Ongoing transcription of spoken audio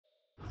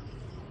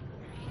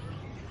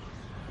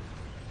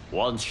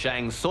Once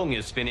Shang Tsung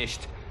is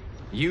finished,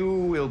 you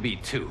will be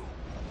too.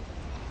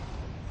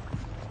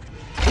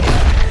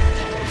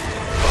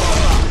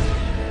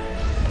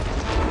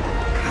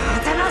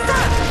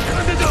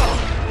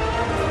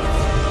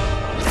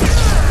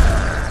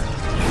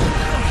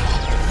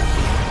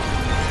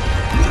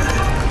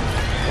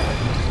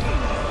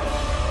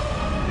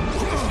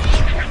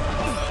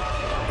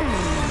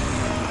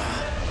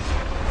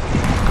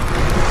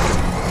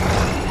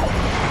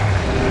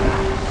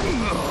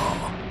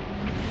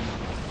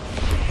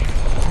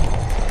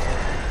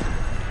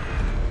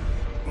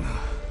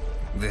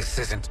 This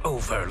isn't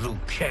over, Liu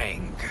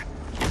Kang.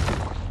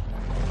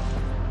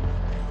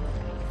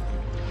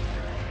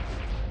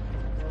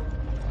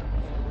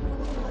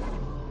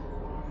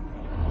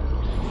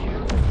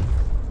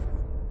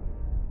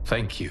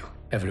 Thank you,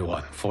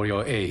 everyone, for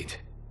your aid.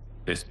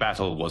 This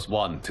battle was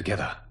won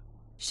together.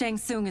 Shang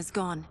Tsung is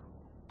gone,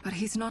 but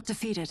he's not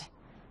defeated.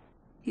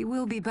 He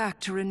will be back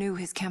to renew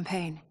his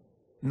campaign.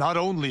 Not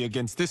only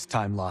against this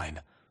timeline,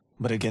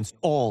 but against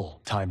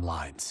all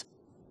timelines.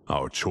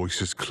 Our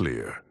choice is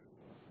clear.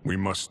 We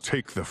must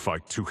take the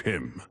fight to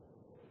him.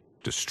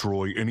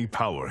 Destroy any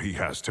power he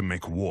has to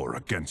make war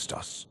against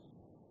us.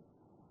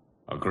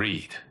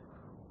 Agreed.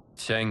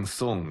 Shang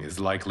Tsung is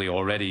likely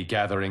already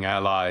gathering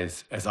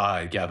allies as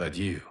I gathered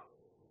you.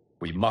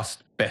 We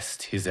must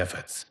best his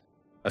efforts.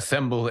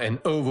 Assemble an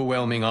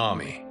overwhelming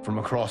army from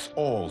across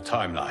all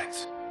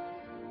timelines.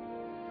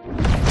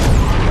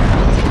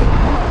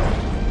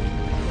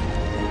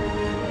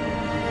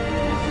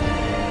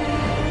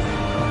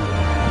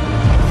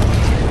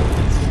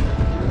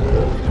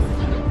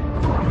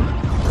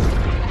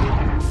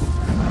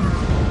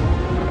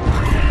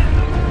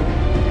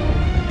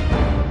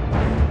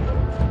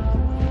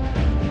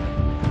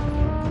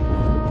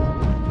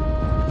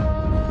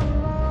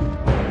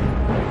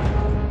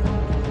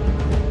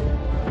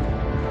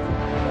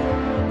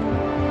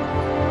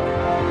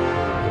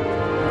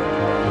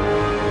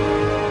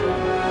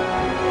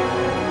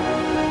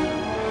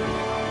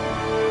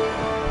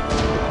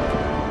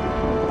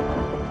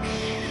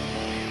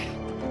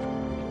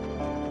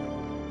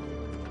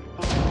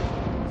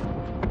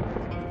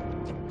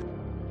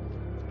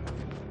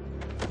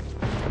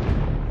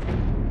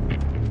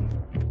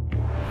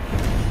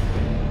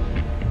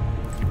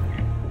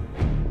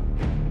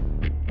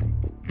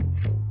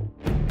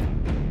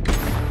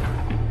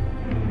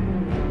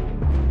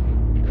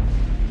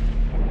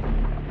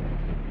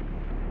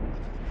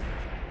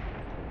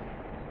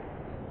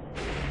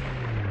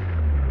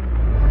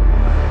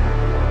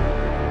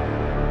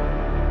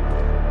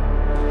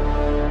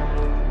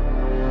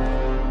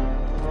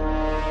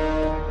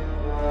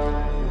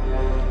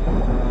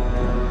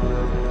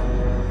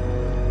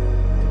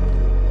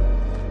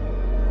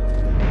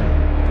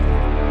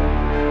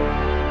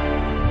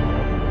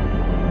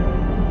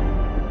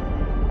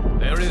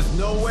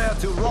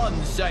 To run,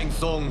 Shang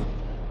Tsung.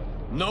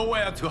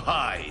 Nowhere to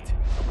hide.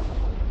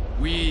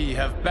 We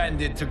have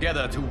banded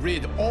together to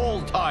rid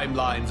all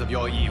timelines of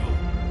your evil.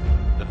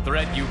 The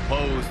threat you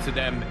pose to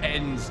them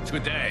ends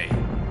today.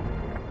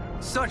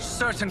 Such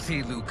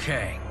certainty, Liu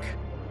Kang,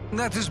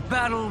 that this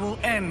battle will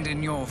end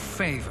in your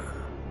favor.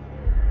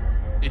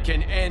 It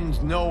can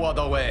end no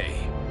other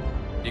way.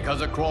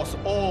 Because across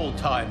all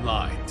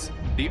timelines,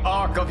 the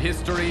arc of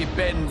history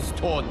bends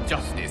toward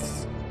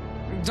justice.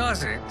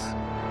 Does it?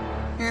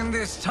 In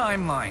this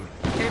timeline,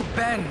 it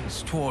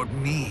bends toward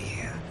me.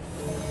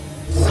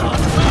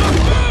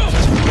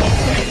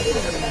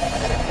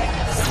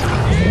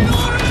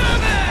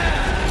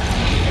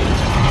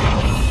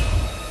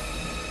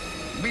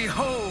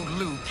 Behold,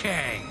 Liu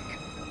Kang,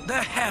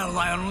 the hell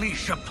I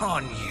unleash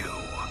upon you.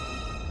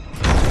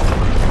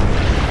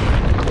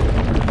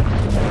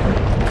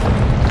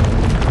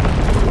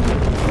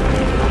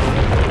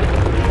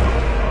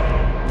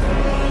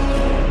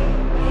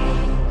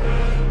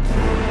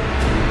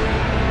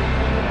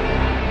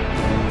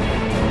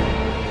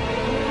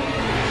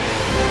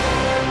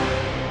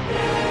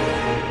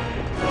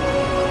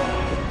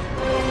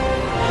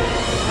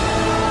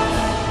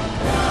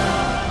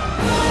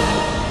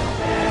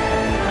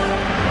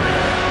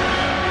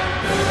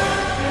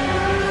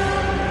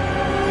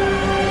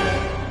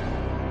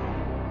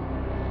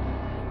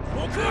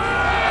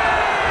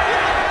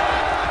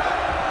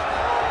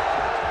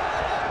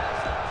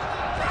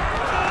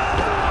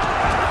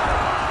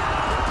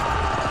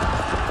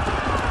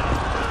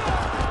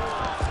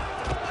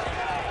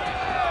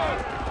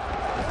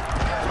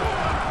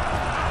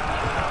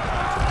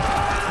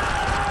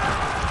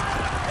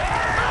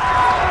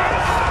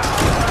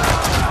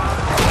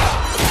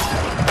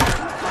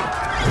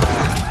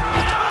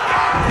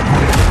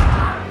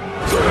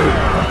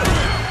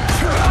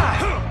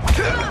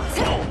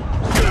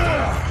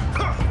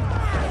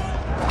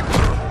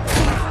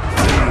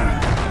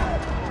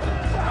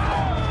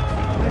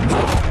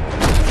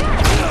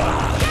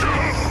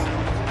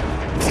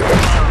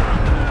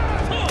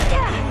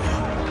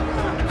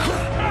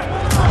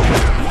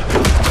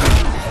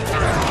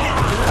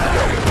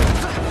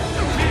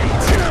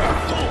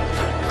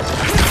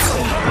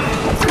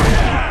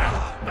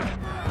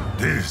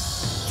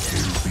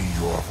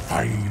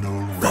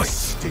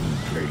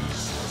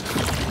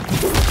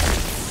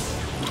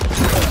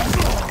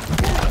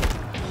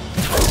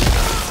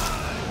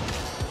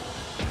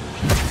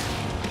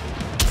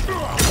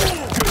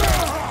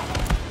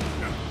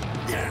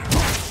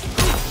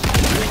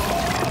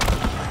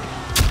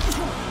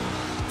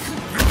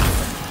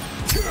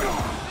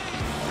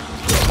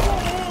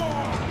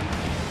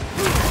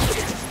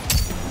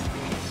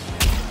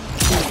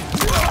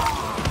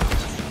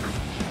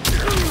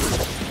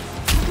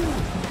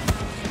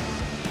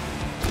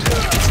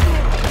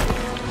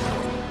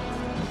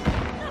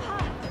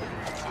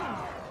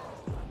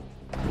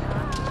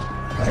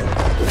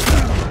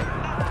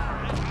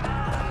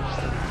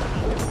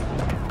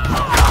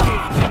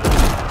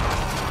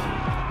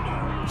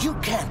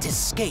 can't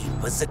escape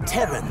a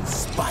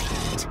Zaterran's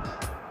bite.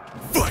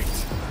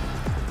 Fight!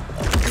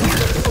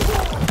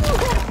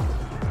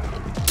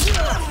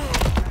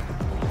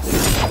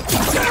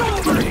 Get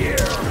over here!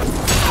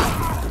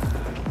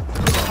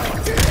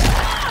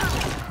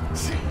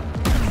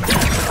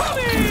 Come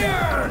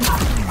here!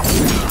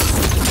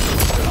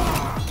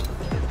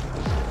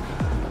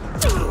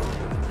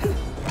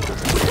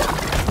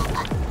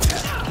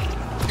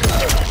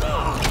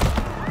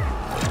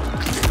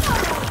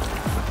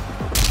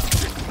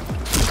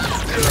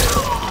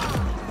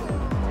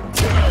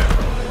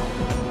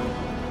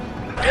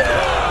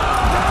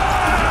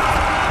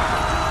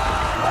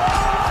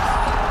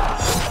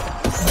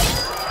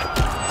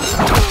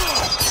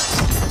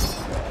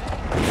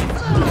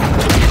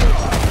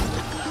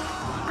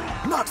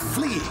 Not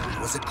fleeing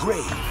was a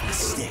grave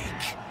mistake.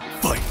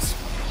 Fight!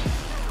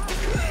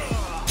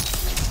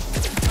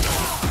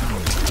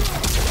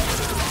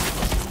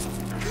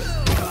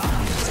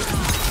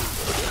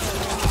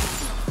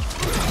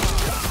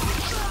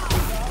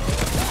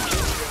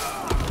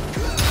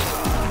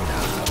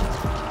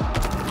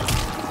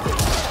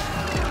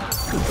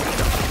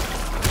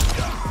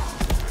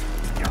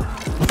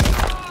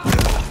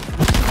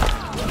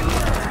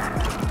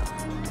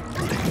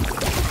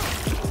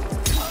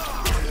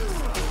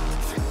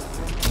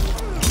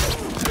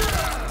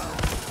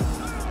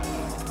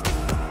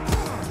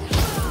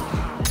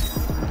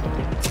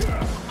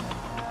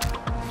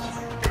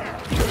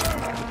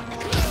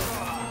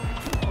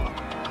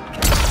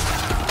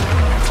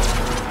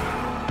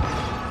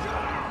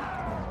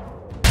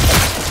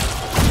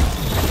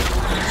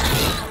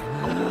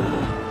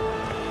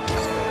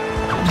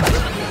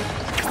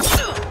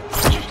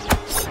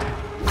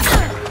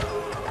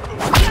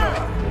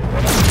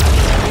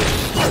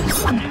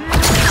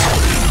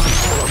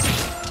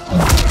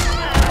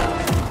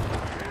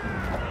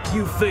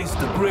 You faced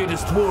the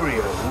greatest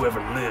warrior who ever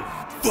lived.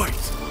 Fight!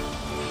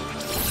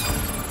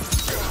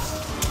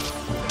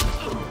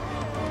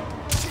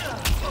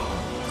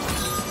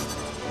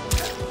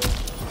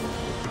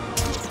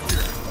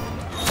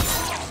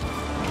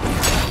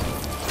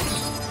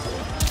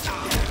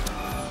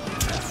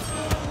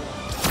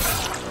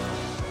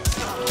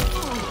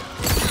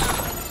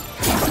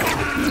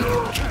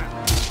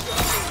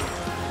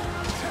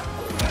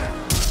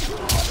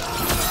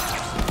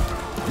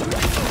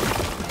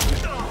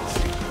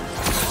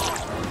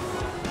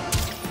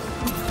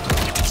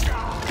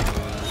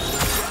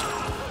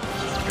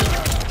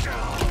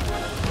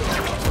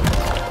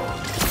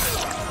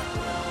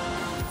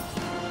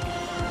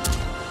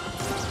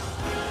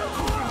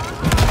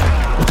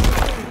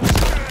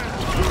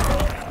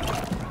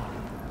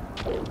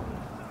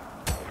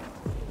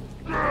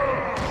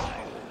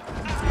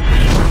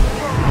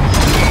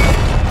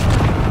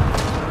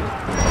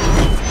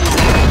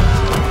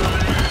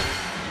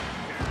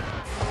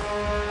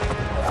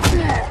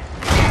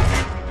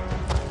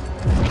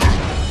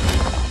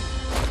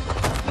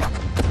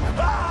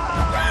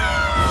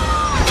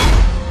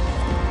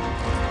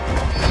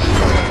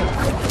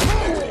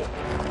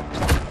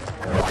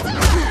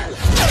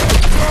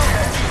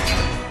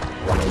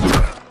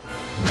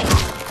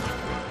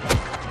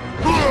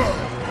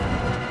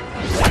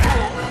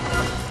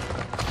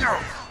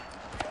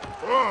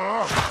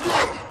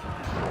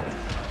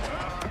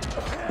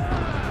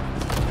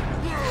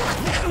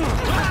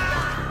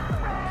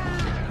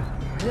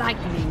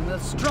 Lightning will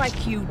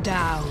strike you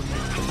down.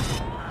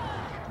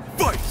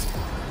 Fight!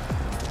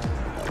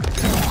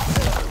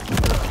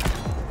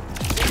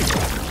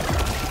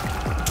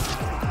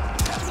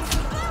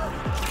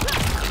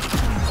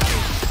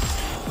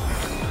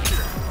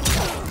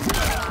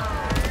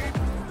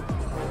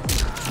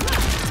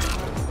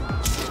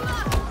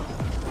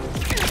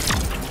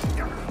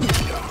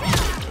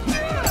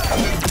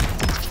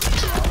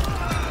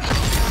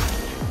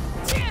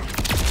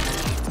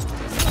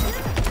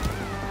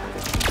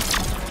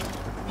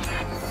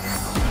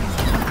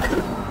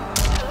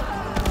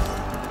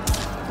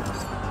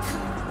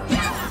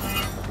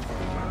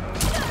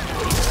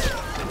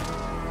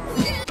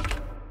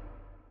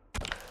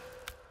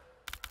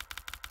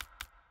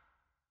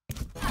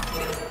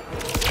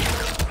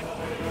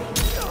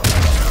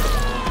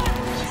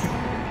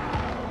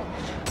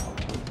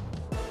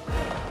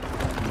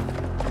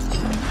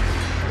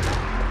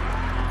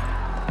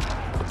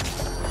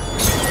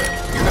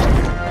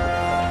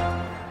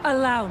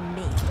 Allow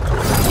me.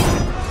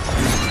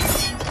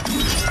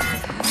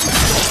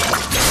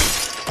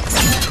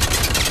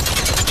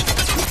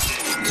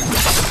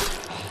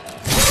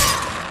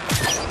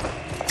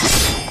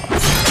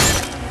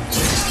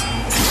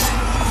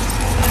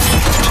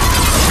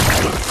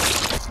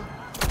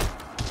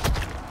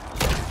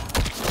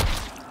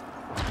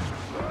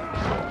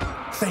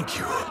 Thank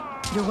you.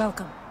 You're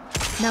welcome.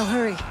 Now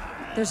hurry.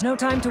 There's no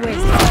time to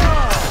waste.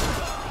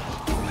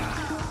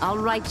 I'll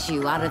write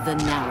you out of the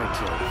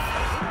narrative.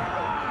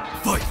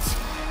 Fight!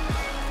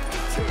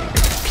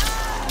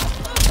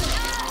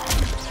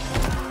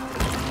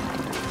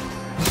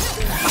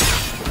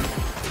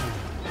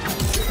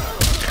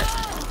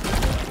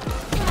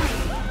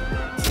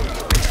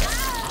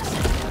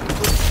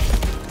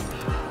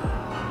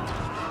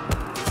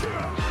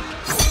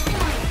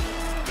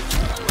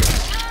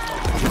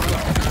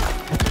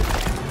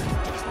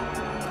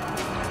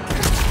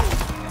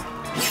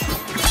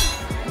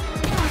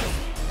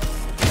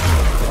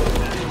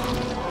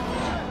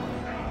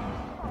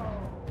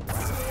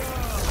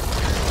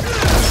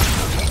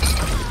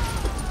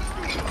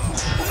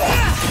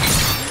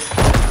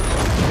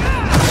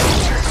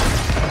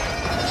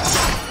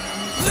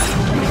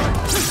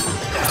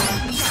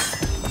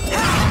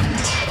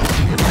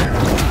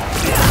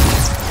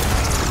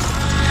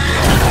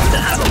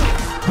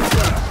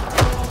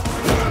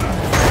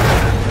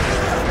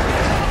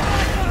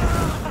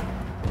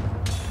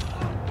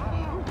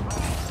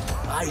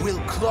 I will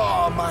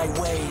claw my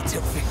way to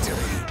victory.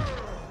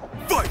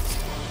 Fight!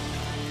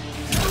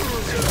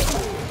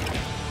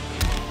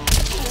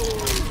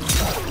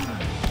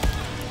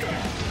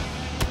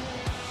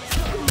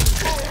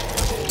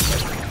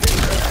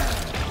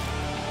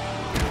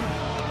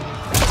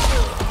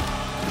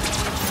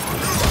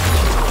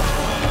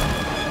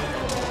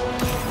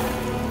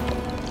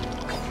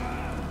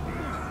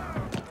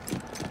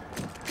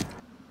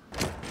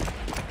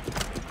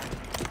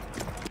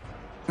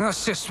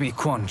 Assist me,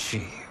 Quan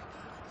Chi.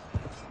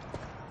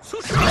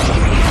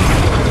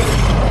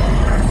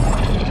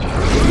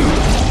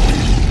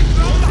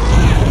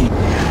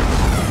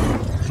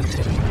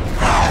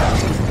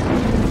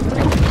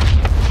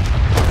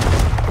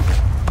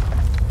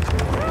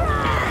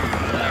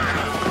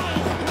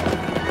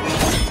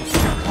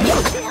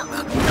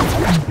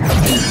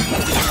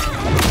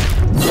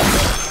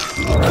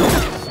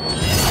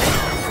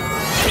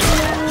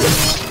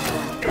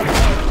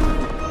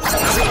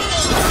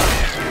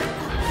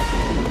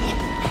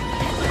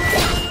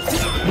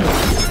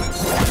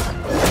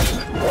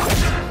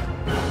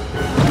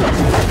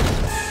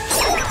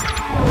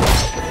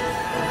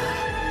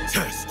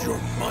 Test your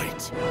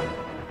might.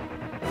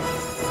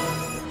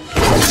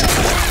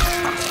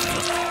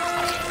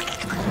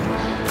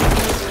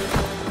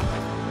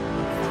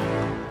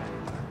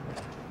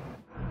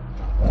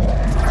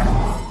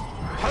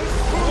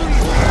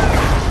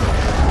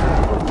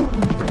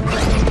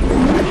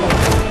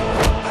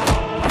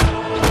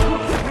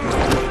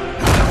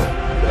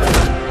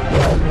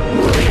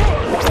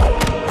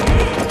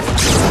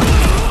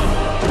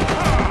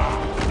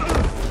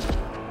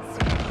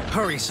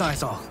 Hurry,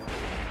 Scythe.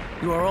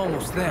 You are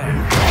almost there.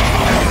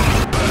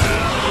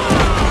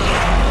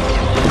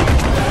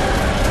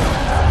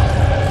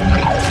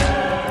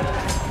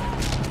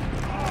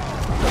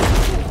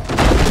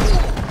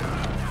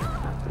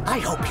 I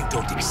hope you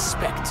don't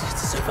expect to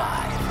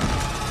survive.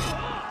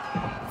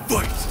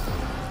 Fight!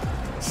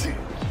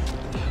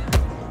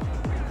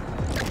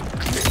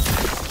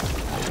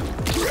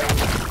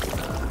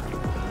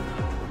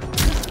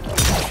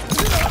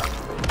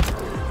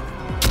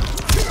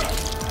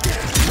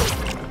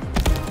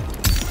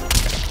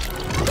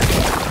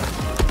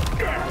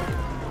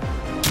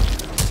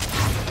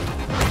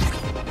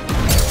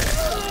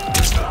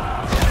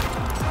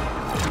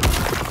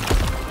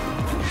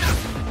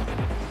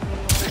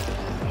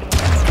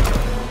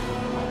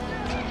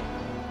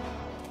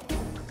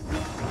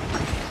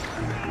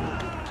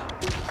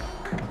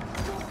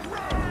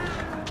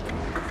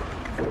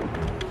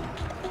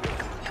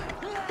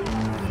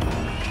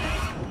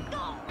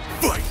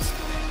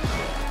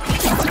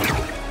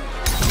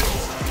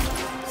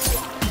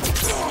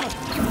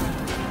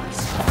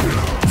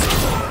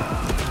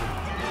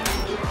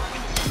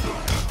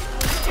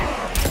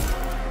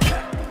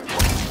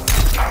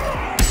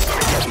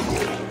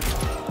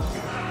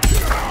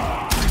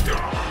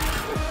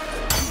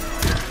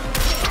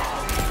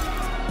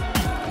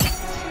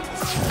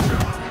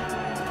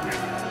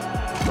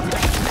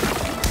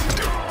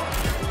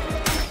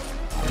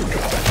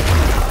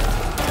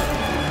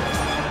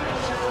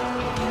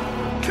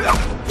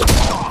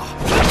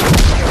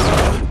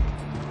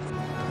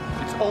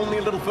 Only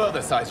a little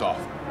further, Scythe.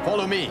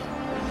 Follow me.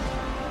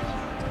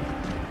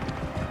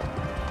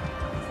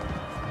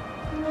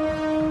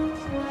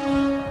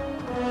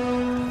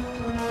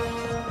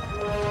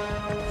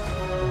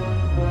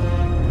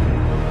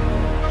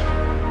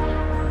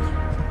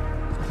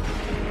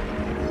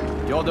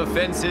 Your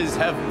defenses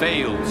have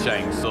failed,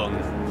 Shang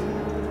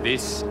Tsung.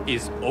 This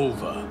is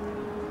over.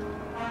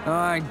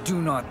 I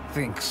do not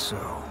think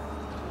so.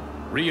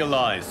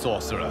 Realize,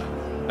 sorcerer,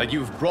 that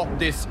you've brought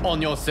this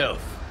on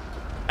yourself.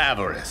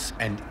 Avarice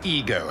and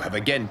ego have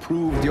again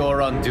proved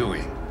your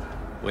undoing.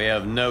 We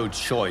have no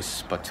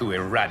choice but to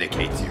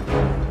eradicate you.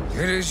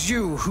 It is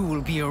you who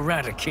will be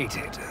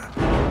eradicated.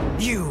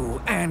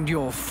 You and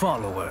your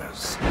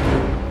followers.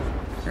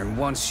 And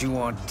once you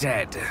are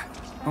dead,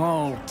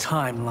 all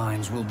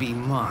timelines will be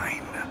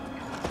mine.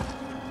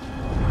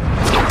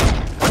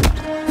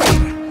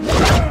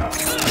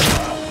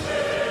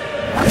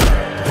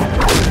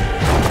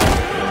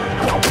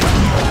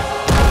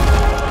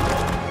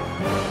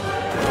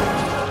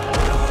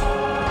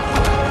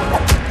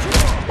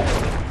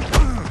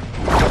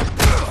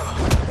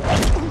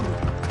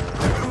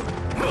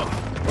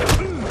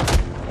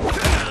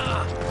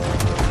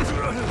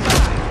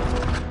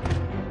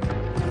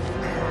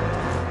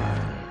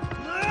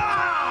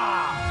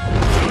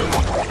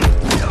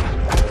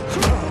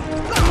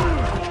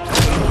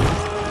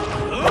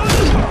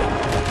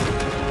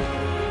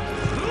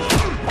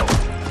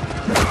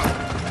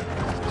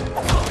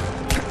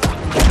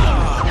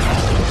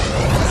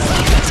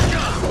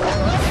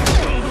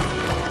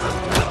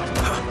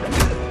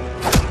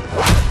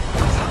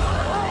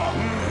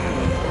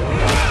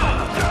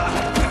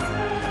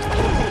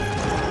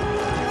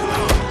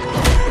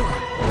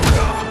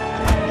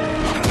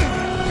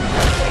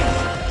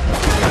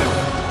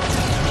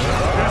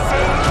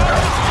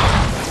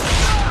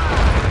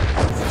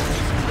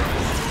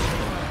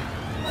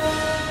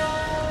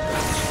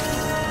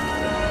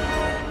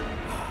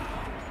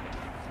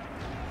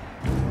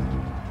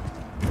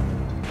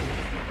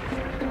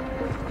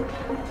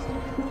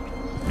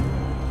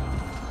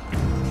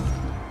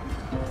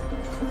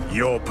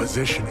 Your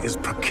position is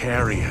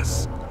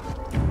precarious.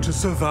 To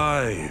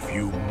survive,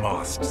 you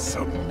must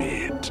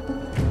submit.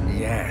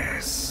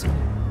 Yes.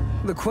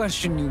 The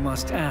question you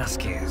must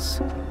ask is,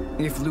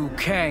 if Liu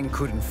Kang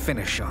couldn't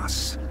finish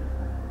us,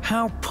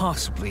 how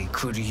possibly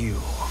could you?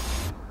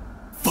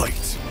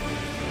 Fight!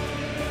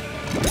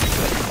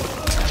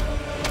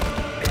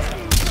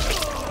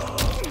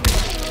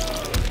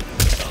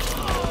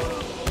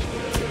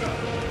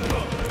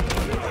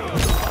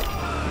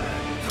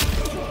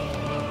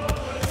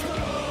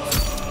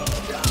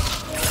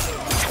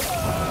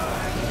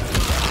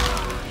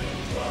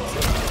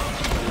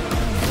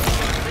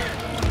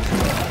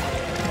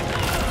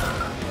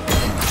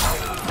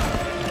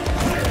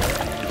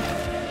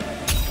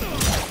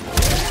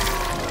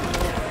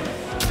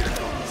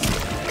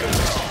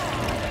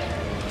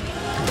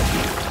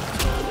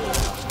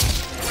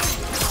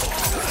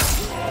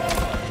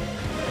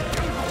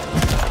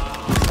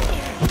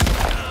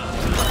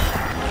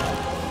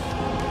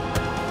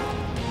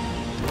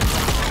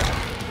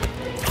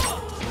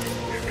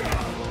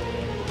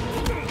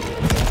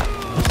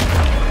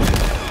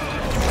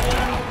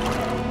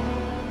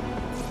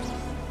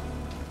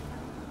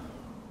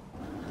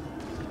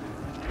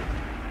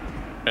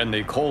 And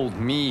they called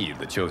me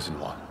the Chosen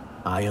One.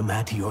 I am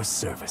at your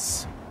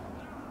service.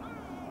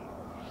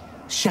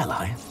 Shall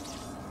I?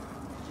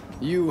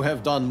 You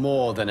have done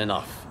more than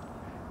enough.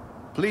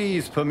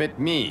 Please permit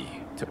me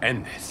to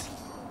end this.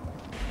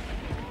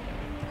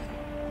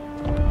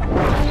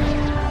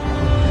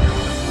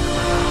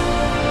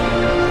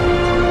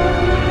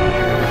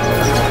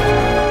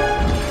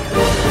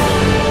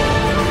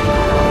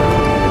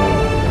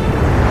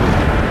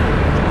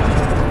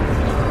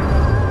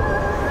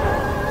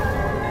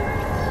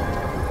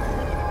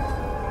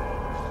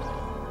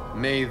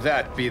 May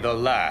that be the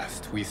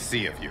last we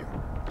see of you.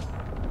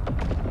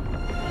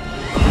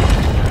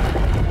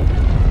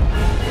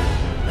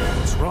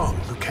 What's wrong,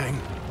 Liu Kang?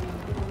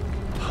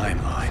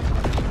 Timeline.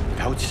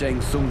 Without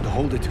Shang Tsung to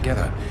hold it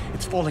together,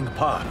 it's falling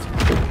apart.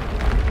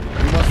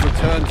 You must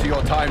return to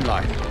your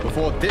timeline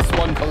before this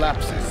one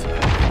collapses.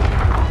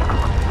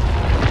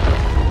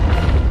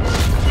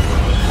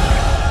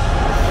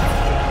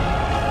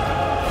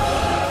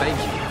 Thank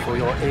you for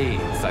your aid,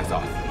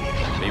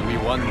 Saizoth. May we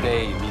one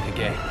day meet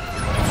again.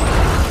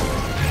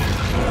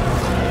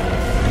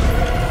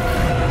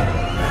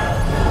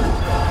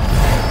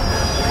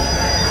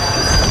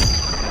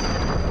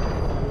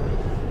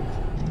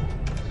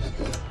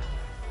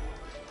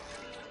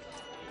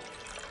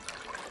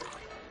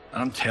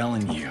 I'm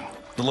telling you,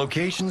 the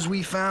locations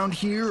we found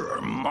here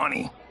are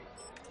money.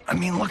 I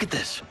mean, look at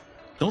this.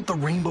 Don't the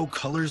rainbow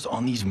colors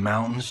on these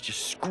mountains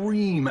just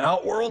scream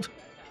Outworld?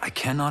 I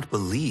cannot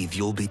believe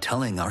you'll be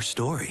telling our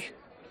story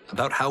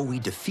about how we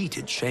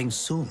defeated Shang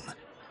Tsung.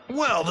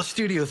 Well, the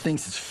studio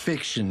thinks it's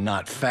fiction,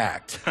 not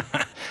fact.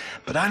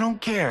 But I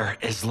don't care,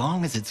 as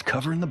long as it's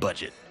covering the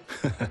budget.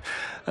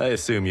 I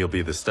assume you'll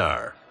be the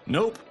star.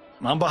 Nope,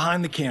 I'm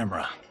behind the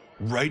camera,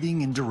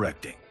 writing and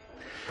directing.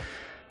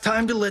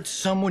 Time to let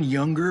someone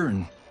younger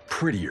and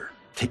prettier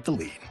take the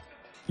lead.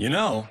 You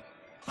know,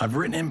 I've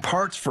written in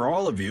parts for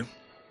all of you,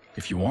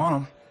 if you want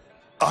them.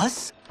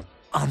 Us?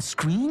 On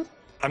screen?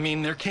 I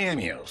mean, they're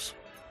cameos.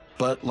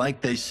 But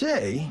like they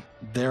say,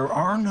 there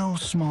are no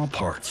small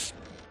parts.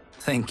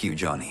 Thank you,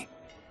 Johnny.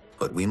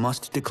 But we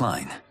must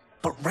decline.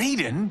 But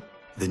Raiden?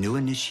 The new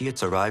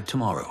initiates arrive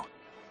tomorrow.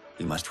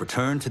 We must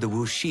return to the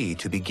Wuxi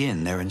to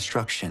begin their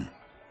instruction.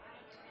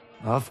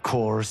 Of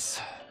course.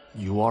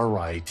 You are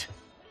right.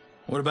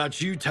 What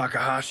about you,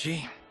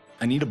 Takahashi?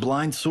 I need a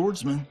blind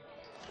swordsman.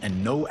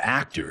 And no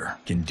actor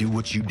can do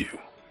what you do.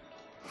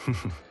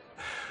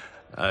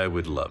 I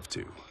would love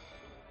to.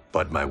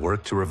 But my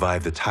work to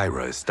revive the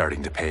Tyra is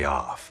starting to pay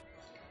off.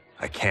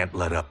 I can't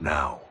let up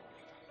now.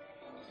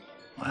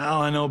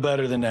 Well, I know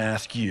better than to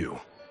ask you.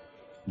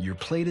 Your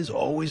plate is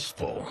always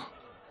full.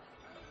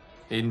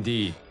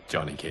 Indeed,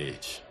 Johnny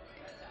Cage.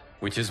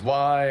 Which is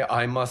why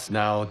I must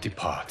now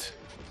depart.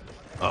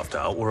 Off to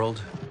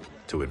Outworld?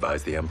 To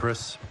advise the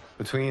Empress?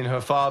 Between her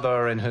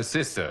father and her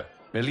sister,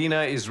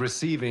 Melina is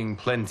receiving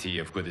plenty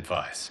of good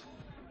advice.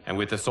 And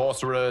with the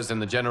sorcerers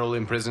and the general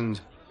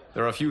imprisoned,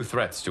 there are few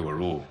threats to her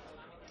rule.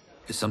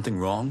 Is something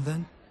wrong,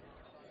 then?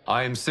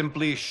 I am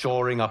simply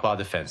shoring up our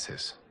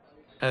defenses.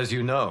 As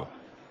you know,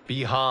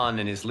 Bi-Han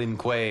and his Lin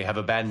Kuei have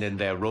abandoned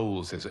their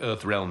roles as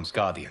Earthrealm's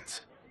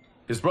guardians.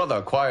 His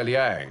brother, Kuai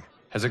Liang,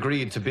 has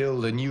agreed to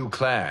build a new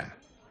clan,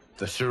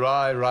 the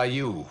Shirai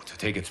Ryu, to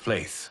take its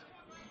place.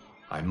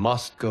 I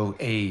must go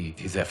aid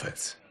his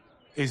efforts.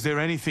 Is there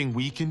anything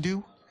we can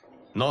do?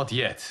 Not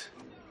yet,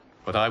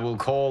 but I will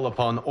call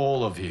upon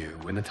all of you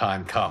when the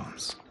time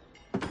comes.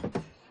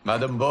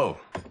 Madame Bo,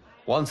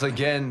 once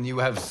again you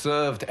have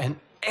served an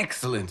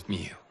excellent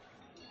meal.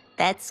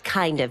 That's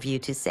kind of you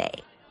to say.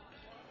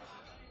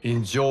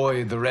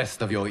 Enjoy the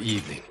rest of your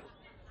evening.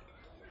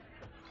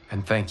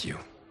 And thank you,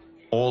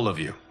 all of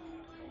you.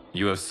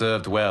 You have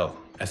served well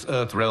as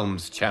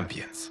Earthrealm's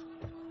champions.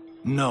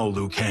 No,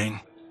 Liu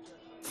Kang.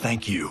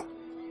 Thank you.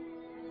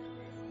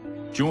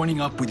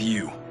 Joining up with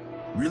you,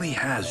 really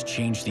has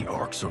changed the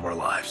arcs of our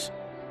lives.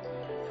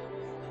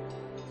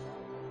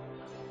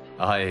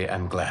 I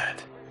am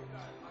glad.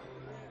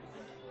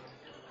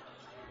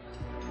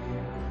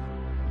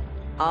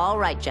 All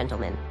right,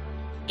 gentlemen.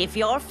 If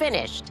you're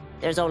finished,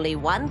 there's only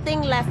one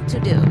thing left to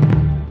do.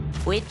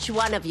 Which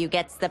one of you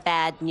gets the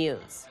bad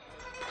news?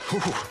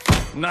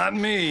 Not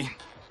me.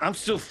 I'm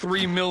still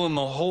 3 mil in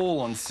the hole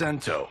on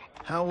Sento.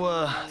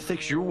 How,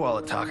 thick's your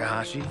wallet,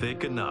 Takahashi?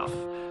 Thick enough.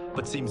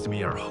 But seems to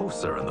me our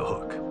hosts are on the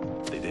hook.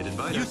 They did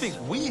invite us. You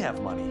think we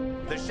have money?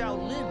 The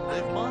Shaolin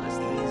live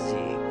modestly.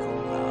 Easy,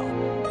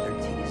 Kombat. They're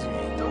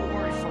teasing. Don't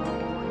worry, farm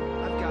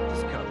boy. I've got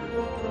this covered.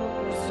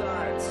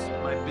 Besides,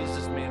 my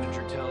business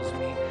manager tells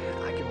me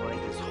I can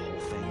write this whole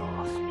thing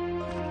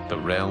off. The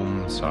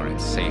realms are in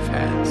safe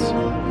hands.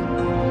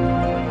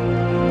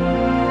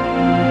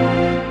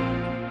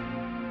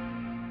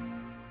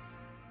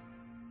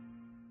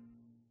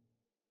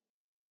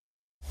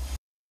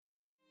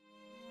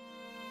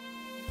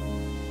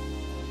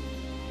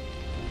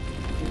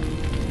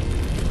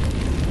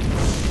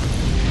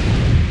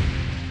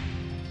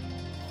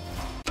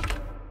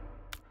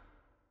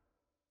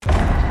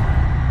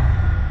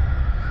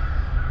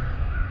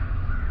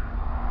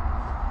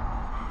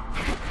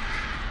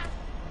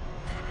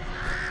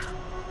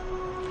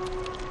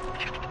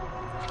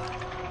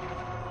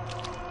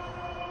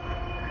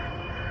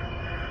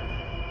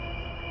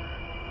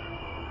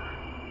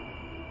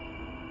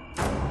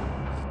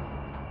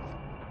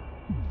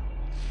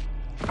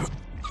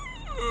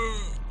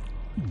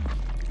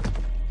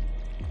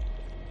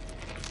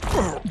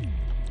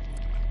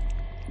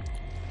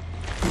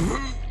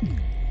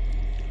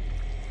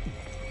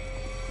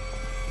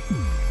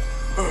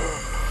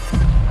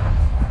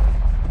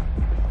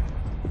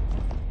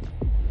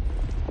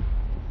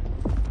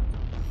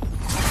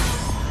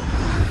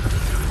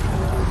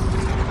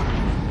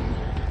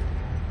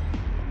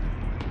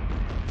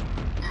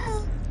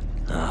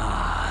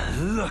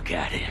 Look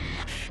at him,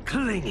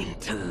 clinging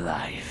to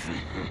life.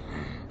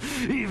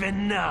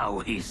 Even now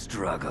he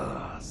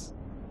struggles.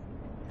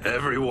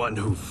 Everyone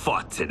who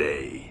fought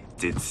today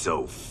did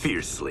so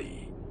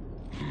fiercely.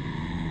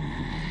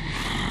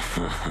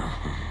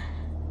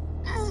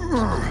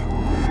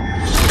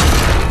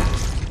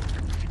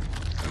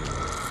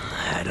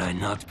 Had I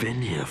not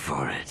been here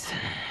for it,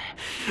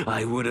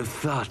 I would have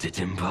thought it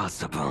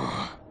impossible.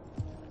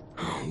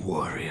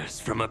 Warriors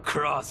from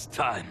across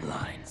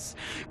timelines,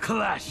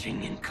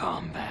 clashing in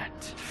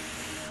combat.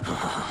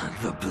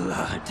 The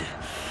blood,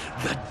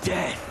 the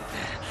death,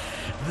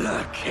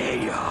 the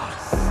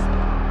chaos.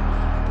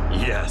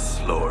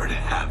 Yes, Lord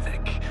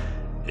Havoc.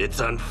 It's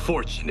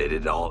unfortunate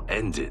it all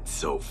ended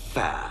so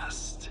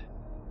fast.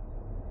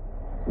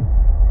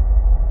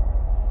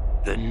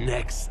 The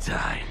next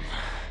time,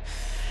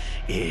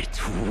 it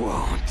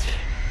won't.